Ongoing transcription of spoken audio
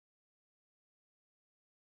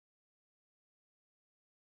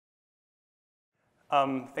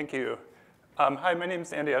Thank you. Hi, my name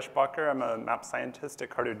is Andy Eschbacher. I'm a map scientist at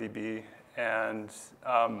CartoDB. And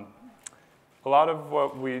a lot of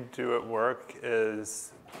what we do at work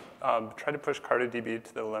is try to push CartoDB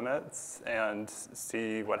to the limits and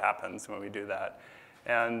see what happens when we do that.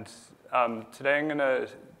 And today I'm going to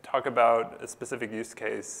talk about a specific use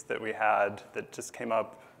case that we had that just came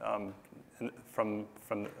up from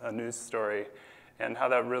a news story, and how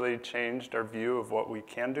that really changed our view of what we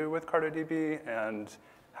can do with CartoDB and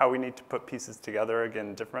how we need to put pieces together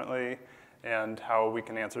again differently, and how we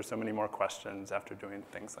can answer so many more questions after doing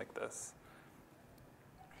things like this.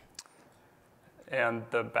 And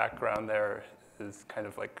the background there is kind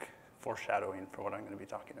of like foreshadowing for what I'm going to be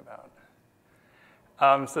talking about.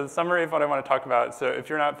 So the summary of what I want to talk about, so if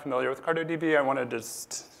you're not familiar with CartoDB, I want to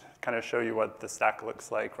just kind of show you what the stack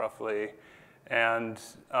looks like roughly. And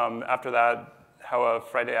after that, how a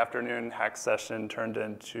Friday afternoon hack session turned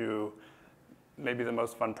into maybe the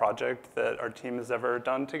most fun project that our team has ever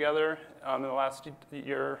done together in the last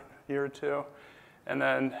year or two. And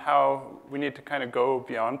then how we need to kind of go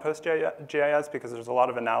beyond PostGIS because there's a lot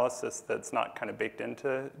of analysis that's not kind of baked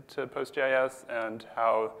into PostGIS, and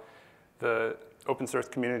how the open source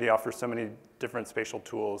community offers so many different spatial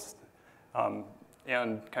tools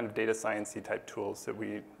and kind of data science-y type tools that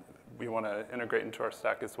we want to integrate into our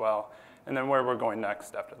stack as well. And then where we're going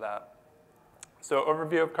next after that. So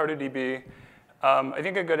overview of CartoDB. I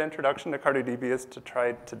think a good introduction to CartoDB is to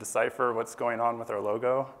try to decipher what's going on with our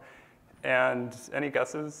logo. And any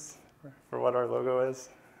guesses for what our logo is?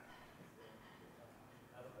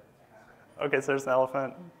 OK, so there's an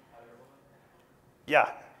elephant.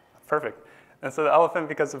 Yeah, perfect. And so the elephant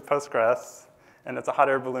because of Postgres, and it's a hot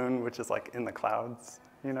air balloon, which is like in the clouds,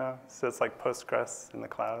 you know? So it's like Postgres in the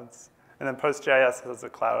clouds. And then PostGIS has a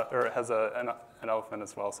cloud, or has an elephant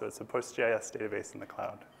as well, so it's a PostGIS database in the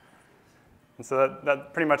cloud. And so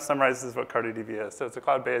that pretty much summarizes what CartoDB is. So it's a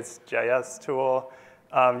cloud-based GIS tool.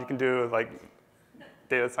 You can do like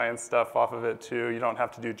data science stuff off of it too. You don't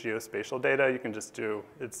have to do geospatial data. You can just do,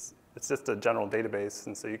 it's just a general database,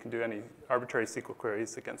 and so you can do any arbitrary SQL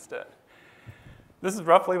queries against it. This is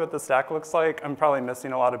roughly what the stack looks like. I'm probably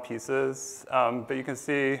missing a lot of pieces, but you can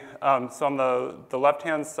see, so on the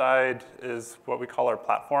left-hand side is what we call our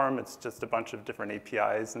platform. It's just a bunch of different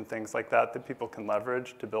APIs and things like that that people can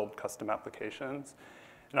leverage to build custom applications.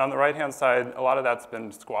 And on the right-hand side, a lot of that's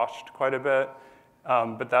been squashed quite a bit,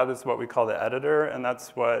 but that is what we call the editor, and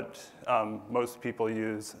that's what most people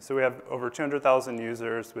use. So we have over 200,000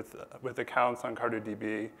 users with accounts on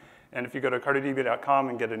CartoDB. And if you go to cartodb.com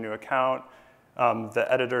and get a new account, the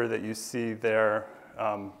editor that you see there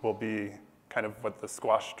will be kind of what the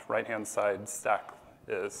squashed right-hand side stack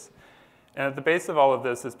is. And at the base of all of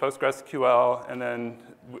this is PostgreSQL, and then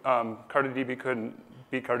CartoDB couldn't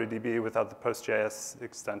be CartoDB without the PostGIS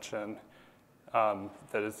extension.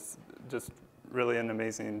 That is just really an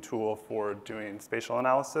amazing tool for doing spatial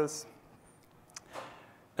analysis.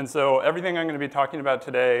 And so everything I'm going to be talking about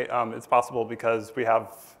today is possible because we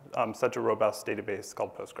have such a robust database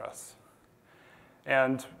called Postgres.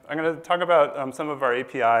 And I'm going to talk about some of our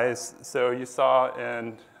APIs. So you saw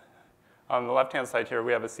on the left-hand side here,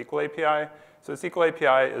 we have a SQL API. So a SQL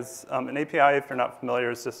API is an API, if you're not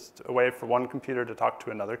familiar, is just a way for one computer to talk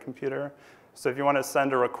to another computer. So if you want to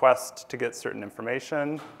send a request to get certain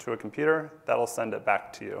information to a computer, that'll send it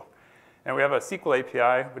back to you. And we have a SQL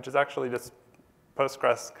API, which is actually just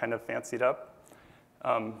Postgres kind of fancied up.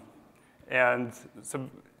 And so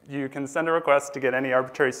you can send a request to get any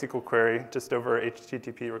arbitrary SQL query just over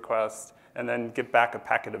HTTP request, and then get back a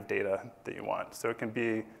packet of data that you want. So it can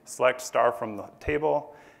be select star from the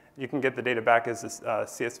table. You can get the data back as a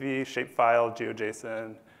CSV, shapefile,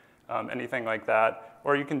 GeoJSON, anything like that.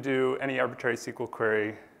 Or you can do any arbitrary SQL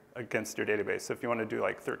query against your database. So if you want to do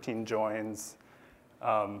like 13 joins,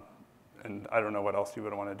 and I don't know what else you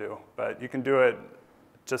would want to do, but you can do it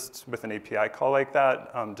just with an API call like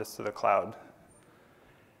that, just to the cloud.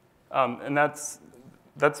 And that's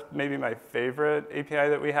maybe my favorite API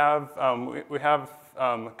that we have. We have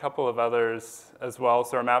a couple of others as well.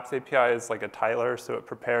 So our Maps API is like a tiler, so it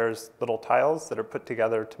prepares little tiles that are put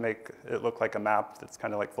together to make it look like a map that's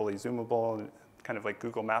kind of like fully zoomable, kind of like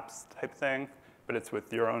Google Maps type thing, but it's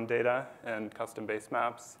with your own data and custom base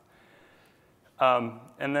maps.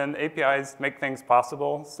 And then APIs make things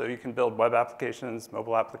possible, so you can build web applications,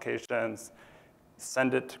 mobile applications,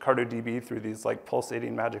 send it to CartoDB through these like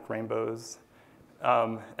pulsating magic rainbows.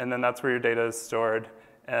 And then that's where your data is stored.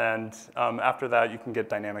 And after that, you can get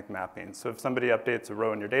dynamic mapping. So if somebody updates a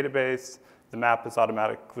row in your database, the map is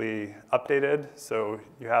automatically updated. So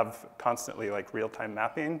you have constantly like real-time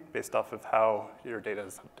mapping based off of how your data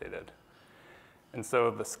is updated. And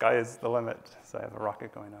so the sky is the limit. So I have a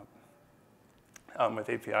rocket going up with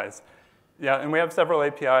APIs. Yeah, and we have several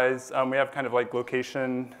APIs. We have kind of like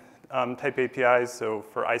location type APIs, so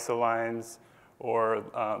for ISO lines or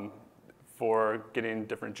for getting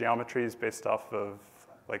different geometries based off of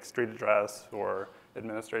like street address or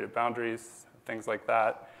administrative boundaries, things like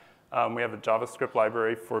that. We have a JavaScript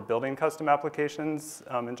library for building custom applications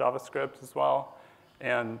in JavaScript as well,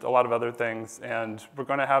 and a lot of other things. And we're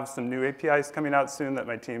going to have some new APIs coming out soon that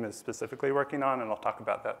my team is specifically working on, and I'll talk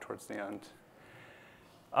about that towards the end.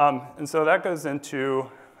 And so that goes into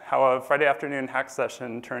how a Friday afternoon hack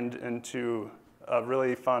session turned into a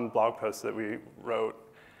really fun blog post that we wrote.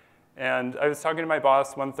 And I was talking to my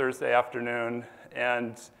boss one Thursday afternoon,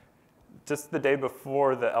 and just the day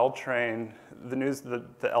before the L train, the news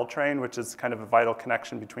that the L train, which is kind of a vital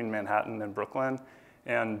connection between Manhattan and Brooklyn,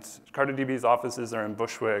 and CartoDB's offices are in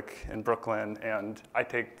Bushwick in Brooklyn, and I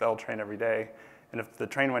take the L train every day. And if the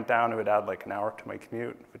train went down, it would add like an hour to my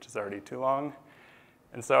commute, which is already too long.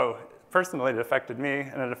 And so personally, it affected me,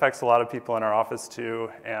 and it affects a lot of people in our office too.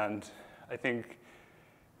 And I think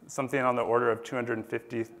something on the order of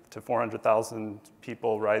 250 to 400,000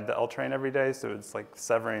 people ride the L train every day, so it's like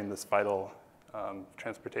severing this vital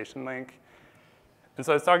transportation link. And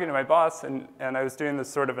so I was talking to my boss, and I was doing this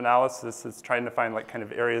sort of analysis that's trying to find like kind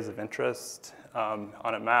of areas of interest on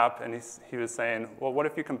a map, and he was saying, well, what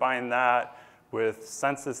if you combine that with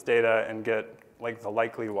census data and get like the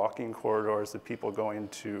likely walking corridors of people going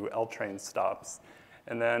to L train stops?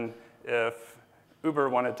 And then if Uber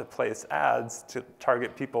wanted to place ads to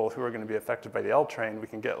target people who are going to be affected by the L train, we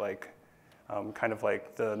can get like kind of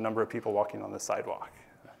like the number of people walking on the sidewalk.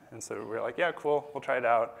 And so we were like, yeah, cool, we'll try it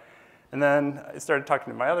out. And then I started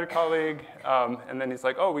talking to my other colleague, and then he's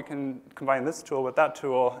like, oh, we can combine this tool with that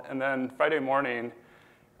tool. And then Friday morning,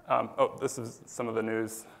 oh, this is some of the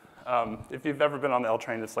news. If you've ever been on the L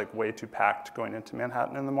train, it's like way too packed going into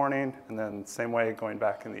Manhattan in the morning, and then same way going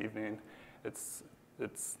back in the evening. It's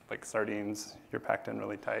like sardines, you're packed in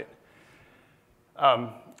really tight.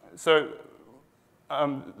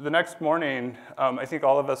 The next morning, I think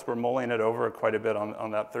all of us were mulling it over quite a bit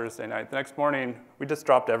on that Thursday night. The next morning, we just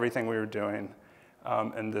dropped everything we were doing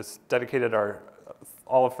and just dedicated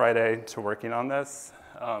all of Friday to working on this.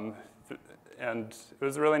 And it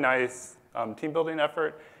was a really nice team building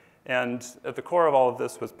effort. And at the core of all of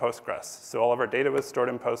this was Postgres. So all of our data was stored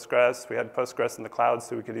in Postgres. We had Postgres in the cloud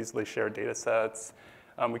so we could easily share data sets.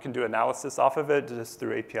 We can do analysis off of it just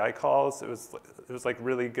through API calls. It was like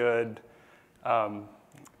really good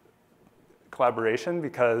collaboration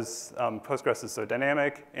because Postgres is so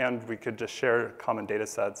dynamic, and we could just share common data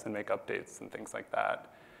sets and make updates and things like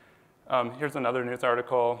that. Here's another news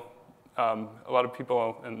article. A lot of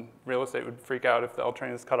people in real estate would freak out if the L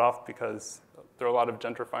train is cut off because there are a lot of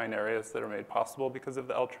gentrifying areas that are made possible because of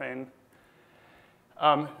the L train.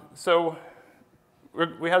 So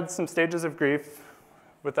we had some stages of grief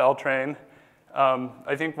with the L train.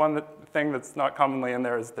 I think one thing that's not commonly in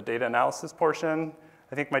there is the data analysis portion.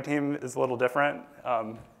 I think my team is a little different.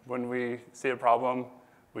 When we see a problem,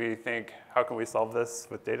 we think, how can we solve this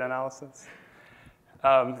with data analysis?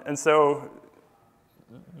 And so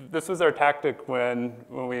this was our tactic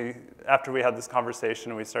after we had this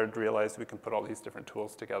conversation, we started to realize we can put all these different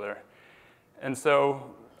tools together. And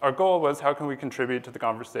so our goal was, how can we contribute to the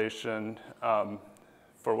conversation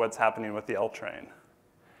for what's happening with the L train?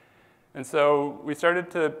 And so we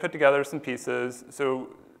started to put together some pieces. So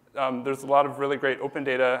there's a lot of really great open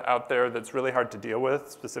data out there that's really hard to deal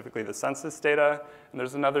with, specifically the census data. And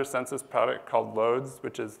there's another census product called LOADS,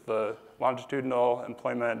 which is the Longitudinal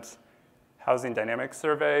Employment Housing Dynamics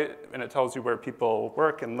Survey, and it tells you where people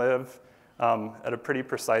work and live at a pretty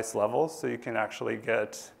precise level, so you can actually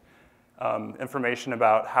get information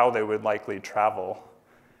about how they would likely travel.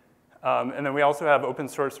 And then we also have open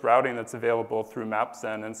source routing that's available through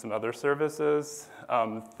MapZen and some other services.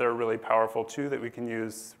 They're really powerful too that we can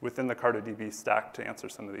use within the CartoDB stack to answer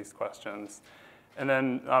some of these questions. And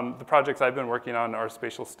then the projects I've been working on are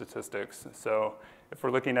spatial statistics. So if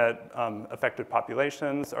we're looking at affected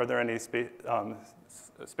populations, are there any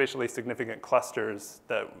spatially significant clusters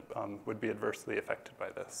that would be adversely affected by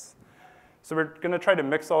this? So we're going to try to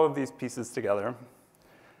mix all of these pieces together.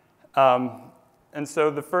 And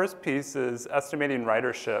so the first piece is estimating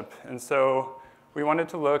ridership. And so we wanted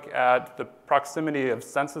to look at the proximity of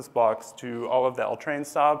census blocks to all of the L train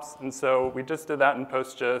stops. And so we just did that in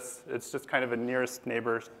PostGIS. It's just kind of a nearest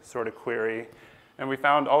neighbor sort of query. And we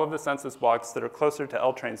found all of the census blocks that are closer to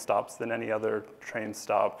L train stops than any other train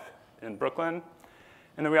stop in Brooklyn.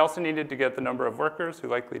 And then we also needed to get the number of workers who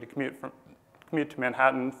are likely to commute to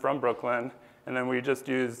Manhattan from Brooklyn. And then we just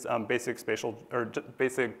use basic spatial or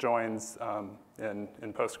basic joins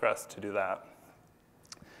in Postgres to do that.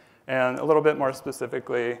 And a little bit more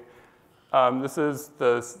specifically, this is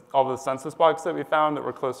all the census blocks that we found that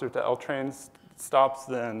were closer to L-train stops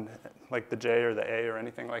than like the J or the A or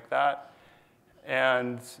anything like that.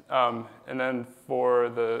 And then for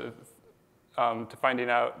to finding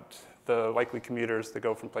out the likely commuters that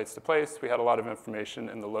go from place to place, we had a lot of information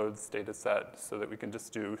in the loads data set so that we can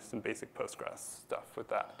just do some basic Postgres stuff with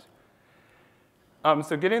that.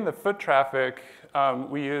 So getting the foot traffic,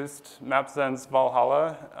 we used MapZen's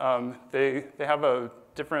Valhalla. They have a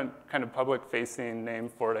different kind of public-facing name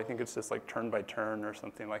for it. I think it's just like turn by turn or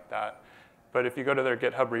something like that. But if you go to their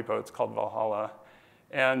GitHub repo, it's called Valhalla.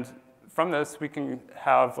 And from this, we can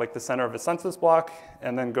have like the center of a census block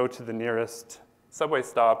and then go to the nearest subway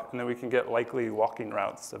stop, and then we can get likely walking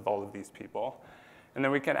routes of all of these people. And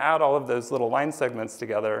then we can add all of those little line segments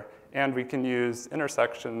together, and we can use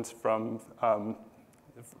intersections from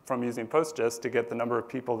using PostGIS to get the number of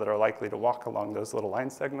people that are likely to walk along those little line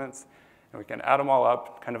segments. And we can add them all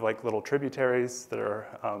up, kind of like little tributaries that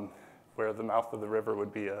are where the mouth of the river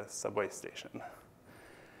would be a subway station.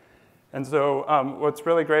 And so what's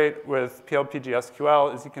really great with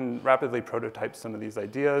PL/PGSQL is you can rapidly prototype some of these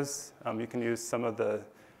ideas. You can use some of the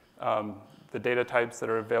data types that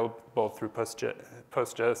are available through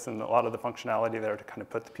PostGIS and a lot of the functionality there to kind of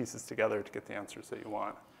put the pieces together to get the answers that you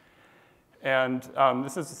want. And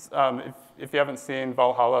this is, if you haven't seen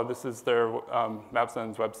Valhalla, this is their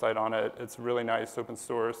MapZen's website on it. It's a really nice open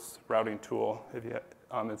source routing tool.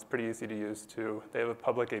 It's pretty easy to use too. They have a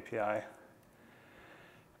public API.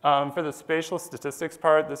 For the spatial statistics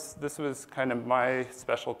part, this was kind of my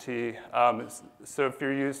specialty. So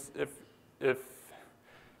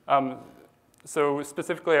so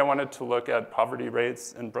specifically, I wanted to look at poverty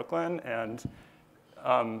rates in Brooklyn and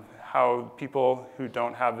how people who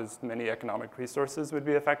don't have as many economic resources would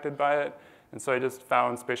be affected by it. And so I just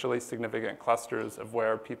found spatially significant clusters of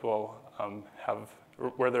where people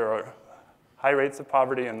where there are high rates of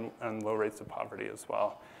poverty and low rates of poverty as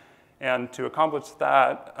well. And to accomplish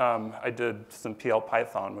that, I did some PL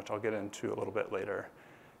Python, which I'll get into a little bit later.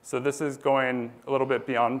 So this is going a little bit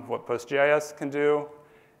beyond what PostGIS can do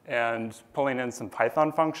and pulling in some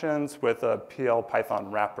Python functions with a PL Python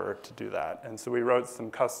wrapper to do that. And so we wrote some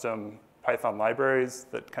custom Python libraries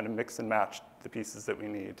that kind of mix and match the pieces that we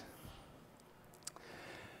need.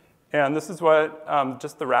 And this is what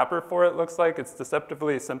just the wrapper for it looks like. It's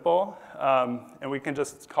deceptively simple. And we can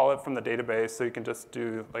just call it from the database. So you can just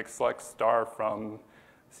do like select star from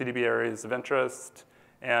CDB areas of interest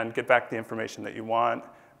and get back the information that you want.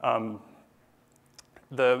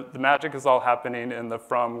 The magic is all happening in the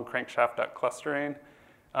from crankshaft.clustering.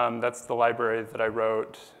 That's the library that I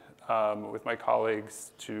wrote with my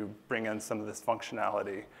colleagues to bring in some of this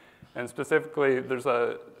functionality. And specifically, there's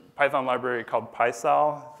a Python library called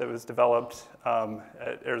PySAL that was developed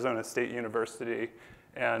at Arizona State University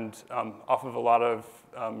and off of a lot of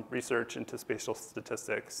research into spatial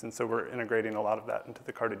statistics. And so we're integrating a lot of that into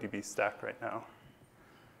the CartoDB stack right now.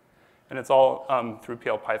 And it's all through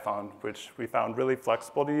PL Python, which we found really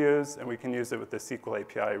flexible to use, and we can use it with the SQL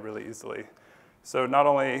API really easily. So not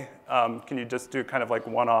only can you just do kind of like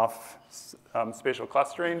one-off spatial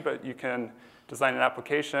clustering, but you can design an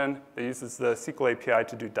application that uses the SQL API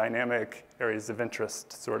to do dynamic areas of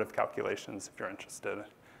interest sort of calculations if you're interested.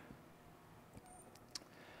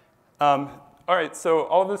 All right, so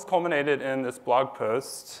all of this culminated in this blog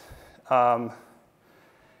post.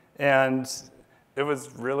 And it was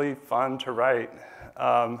really fun to write.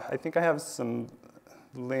 I think I have some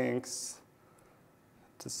links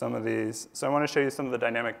to some of these. So I want to show you some of the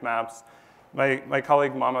dynamic maps. My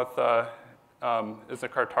colleague Mamatha is a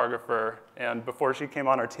cartographer, and before she came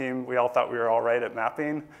on our team, we all thought we were all right at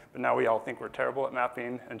mapping, but now we all think we're terrible at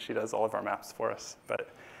mapping, and she does all of our maps for us. But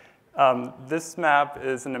this map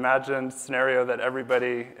is an imagined scenario that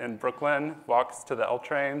everybody in Brooklyn walks to the L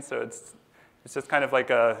train, so it's just kind of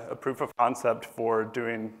like a proof of concept for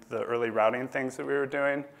doing the early routing things that we were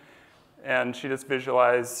doing. And she just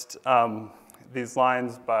visualized these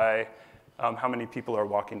lines by how many people are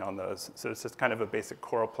walking on those. So it's just kind of a basic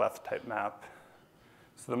choropleth type map.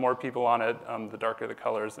 So the more people on it, the darker the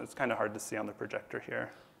colors, and it's kind of hard to see on the projector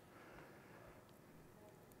here.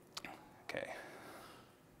 Okay.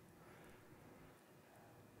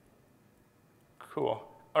 Cool.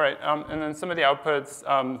 All right, and then some of the outputs.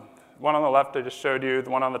 One on the left I just showed you, the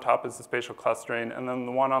one on the top is the spatial clustering, and then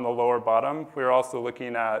the one on the lower bottom, we were also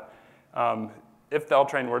looking at if the L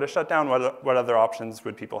train were to shut down, what other options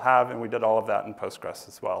would people have, and we did all of that in Postgres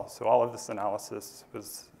as well. So all of this analysis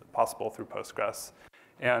was possible through Postgres.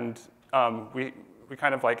 And we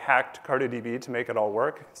kind of like hacked CartoDB to make it all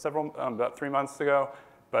work about 3 months ago.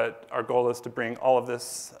 But our goal is to bring all of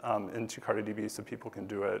this into CartoDB so people can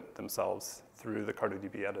do it themselves through the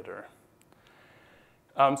CartoDB editor.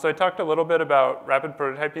 So I talked a little bit about rapid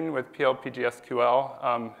prototyping with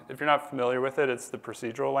PGSQL. If you're not familiar with it, it's the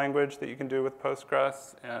procedural language that you can do with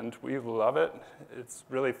Postgres, and we love it. It's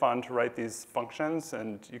really fun to write these functions,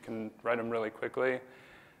 and you can write them really quickly.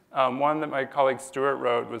 One that my colleague Stuart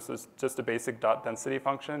wrote was just a basic dot density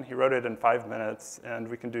function. He wrote it in 5 minutes, and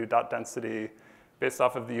we can do dot density based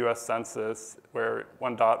off of the US Census, where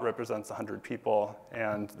one dot represents 100 people,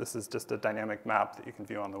 and this is just a dynamic map that you can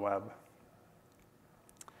view on the web.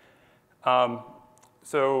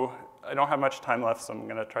 So I don't have much time left, so I'm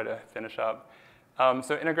going to try to finish up.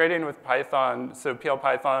 So integrating with Python, so PL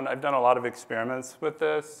Python, I've done a lot of experiments with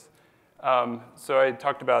this. So I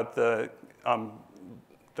talked about the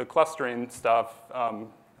clustering stuff.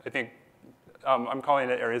 I think I'm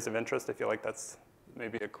calling it areas of interest. I feel like that's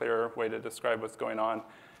maybe a clearer way to describe what's going on.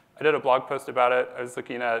 I did a blog post about it. I was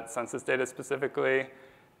looking at census data specifically,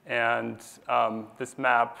 and this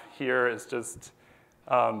map here is just,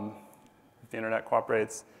 if the internet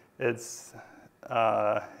cooperates, it's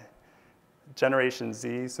Generation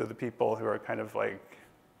Z, so the people who are kind of like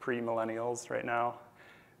pre-millennials right now.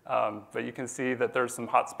 But you can see that there's some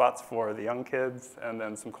hot spots for the young kids and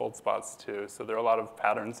then some cold spots too. So there are a lot of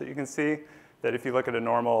patterns that you can see that if you look at a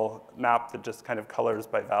normal map that just kind of colors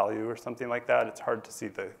by value or something like that, it's hard to see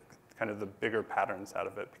the kind of the bigger patterns out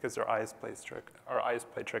of it because our eyes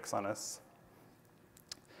play tricks on us.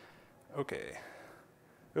 Okay.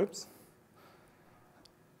 Oops.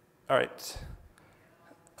 All right.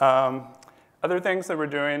 Other things that we're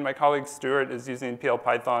doing, my colleague Stuart is using PL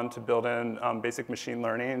Python to build in basic machine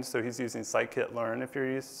learning. So he's using scikit-learn if you're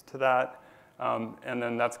used to that. And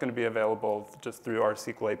then that's going to be available just through our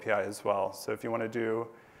SQL API as well. So if you want to do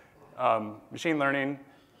machine learning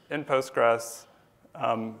in Postgres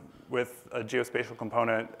with a geospatial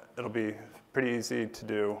component, it'll be pretty easy to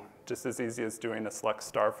do, just as easy as doing a select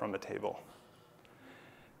star from a table.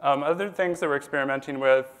 Other things that we're experimenting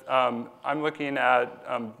with, I'm looking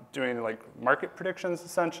at doing like market predictions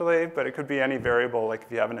essentially, but it could be any variable, like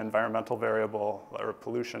if you have an environmental variable or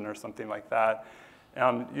pollution or something like that.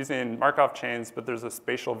 Using Markov chains, but there's a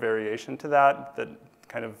spatial variation to that that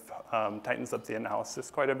kind of tightens up the analysis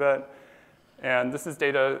quite a bit. And this is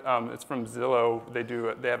data, it's from Zillow.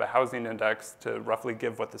 They have a housing index to roughly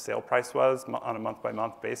give what the sale price was on a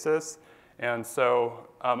month-by-month basis. And so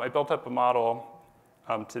I built up a model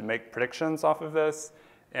to make predictions off of this.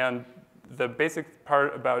 And the basic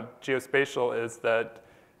part about geospatial is that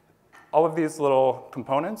all of these little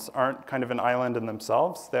components aren't kind of an island in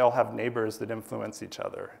themselves. They all have neighbors that influence each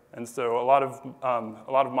other. And so a lot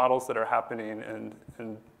of models that are happening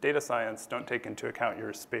in data science don't take into account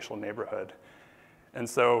your spatial neighborhood. And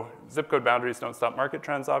so zip code boundaries don't stop market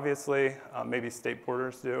trends, obviously. Maybe state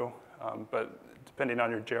borders do. But depending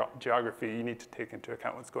on your geography, you need to take into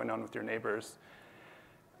account what's going on with your neighbors.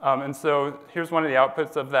 And so here's one of the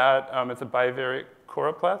outputs of that. It's a bivariate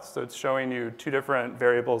choropleth, so it's showing you two different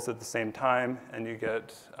variables at the same time, and you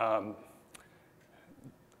get a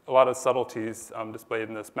lot of subtleties displayed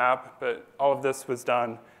in this map. But all of this was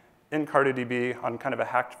done in CartoDB on kind of a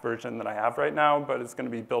hacked version that I have right now, but it's going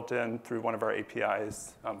to be built in through one of our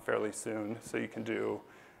APIs fairly soon, so you can do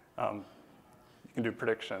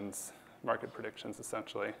predictions, market predictions,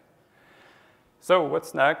 essentially. So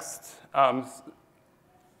what's next?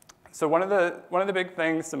 So one of the big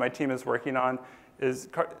things that my team is working on is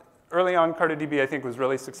early on, CartoDB, I think, was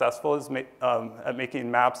really successful at making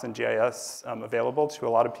maps and GIS available to a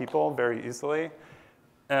lot of people very easily.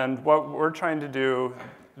 And what we're trying to do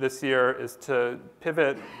this year is to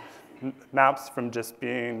pivot maps from just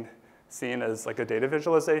being seen as like a data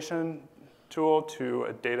visualization tool to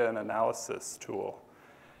a data and analysis tool.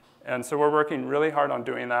 And so we're working really hard on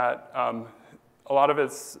doing that. A lot of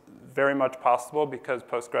it's very much possible because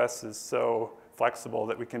Postgres is so flexible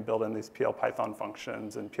that we can build in these PL Python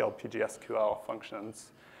functions and PL PGSQL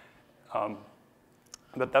functions.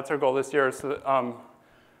 But that's our goal this year. So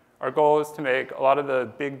our goal is to make a lot of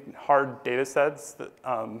the big, hard data sets that,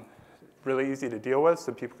 really easy to deal with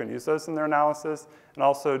so people can use those in their analysis, and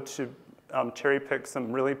also to cherry pick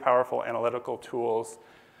some really powerful analytical tools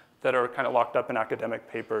that are kind of locked up in academic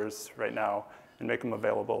papers right now and make them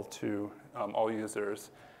available to all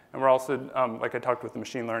users. And we're also, like I talked with the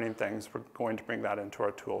machine learning things, we're going to bring that into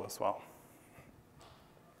our tool as well.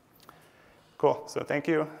 Cool, so thank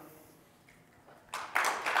you.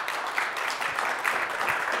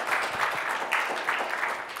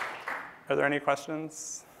 Are there any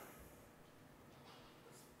questions?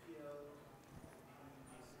 PL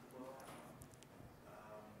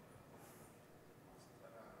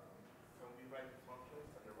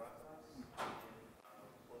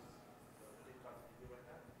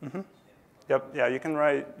Yep, yeah, you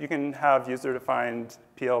can have user-defined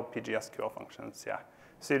PL PGSQL functions, yeah.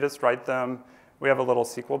 So you just write them. We have a little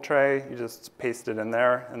SQL tray. You just paste it in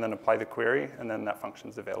there and then apply the query, and then that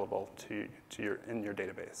function's available in your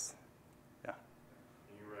database. Yeah.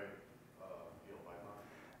 Can you write PL Python?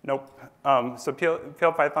 Nope. So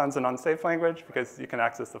PL Python's an unsafe language because you can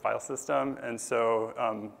access the file system, and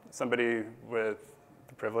so somebody with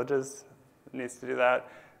the privileges needs to do that.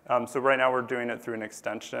 So right now we're doing it through an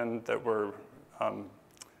extension that we're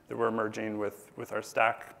merging with our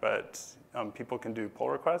stack, but people can do pull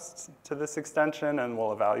requests to this extension, and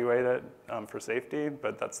we'll evaluate it for safety,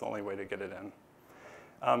 but that's the only way to get it in.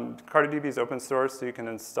 CartoDB is open source, so you can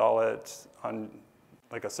install it on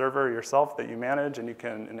like a server yourself that you manage, and you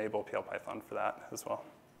can enable PL Python for that as well.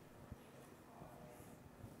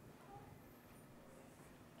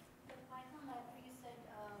 The Python library you said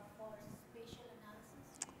for spatial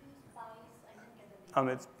analysis you use PySAL. I didn't get the name.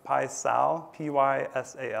 It's PySAL,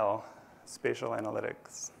 P-Y-S-A-L, spatial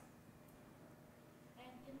analytics.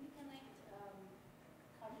 And can we connect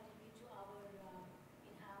CartoDB to our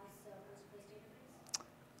in-house Postgres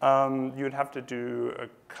database? You would have to do a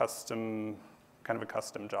custom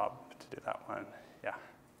job to do that one, yeah.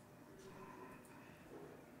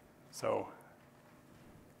 So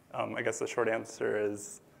I guess the short answer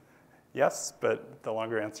is yes, but the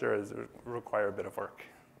longer answer is it would require a bit of work.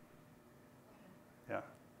 Yeah.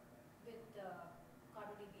 With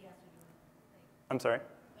CartoDB has to do it. I'm sorry?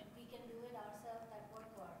 When we can do it ourselves, that work,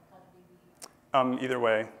 or CartoDB? Either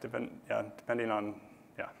way, depending on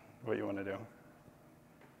what you want to do.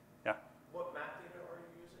 Yeah. What map data are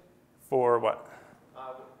you using? For what?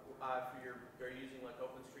 Are you using like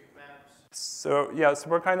OpenStreetMaps? So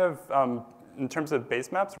we're kind of, in terms of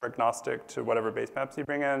base maps, we're agnostic to whatever base maps you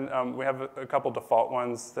bring in. We have a couple default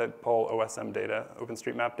ones that pull OSM data,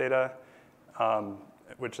 OpenStreetMap data,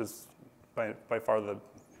 which is by far the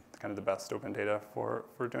kind of the best open data for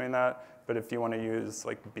doing that. But if you want to use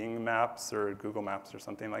like Bing Maps or Google Maps or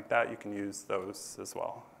something like that, you can use those as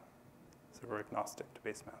well. So we're agnostic to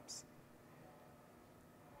base maps.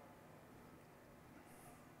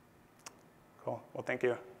 Cool. Well, thank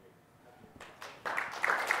you.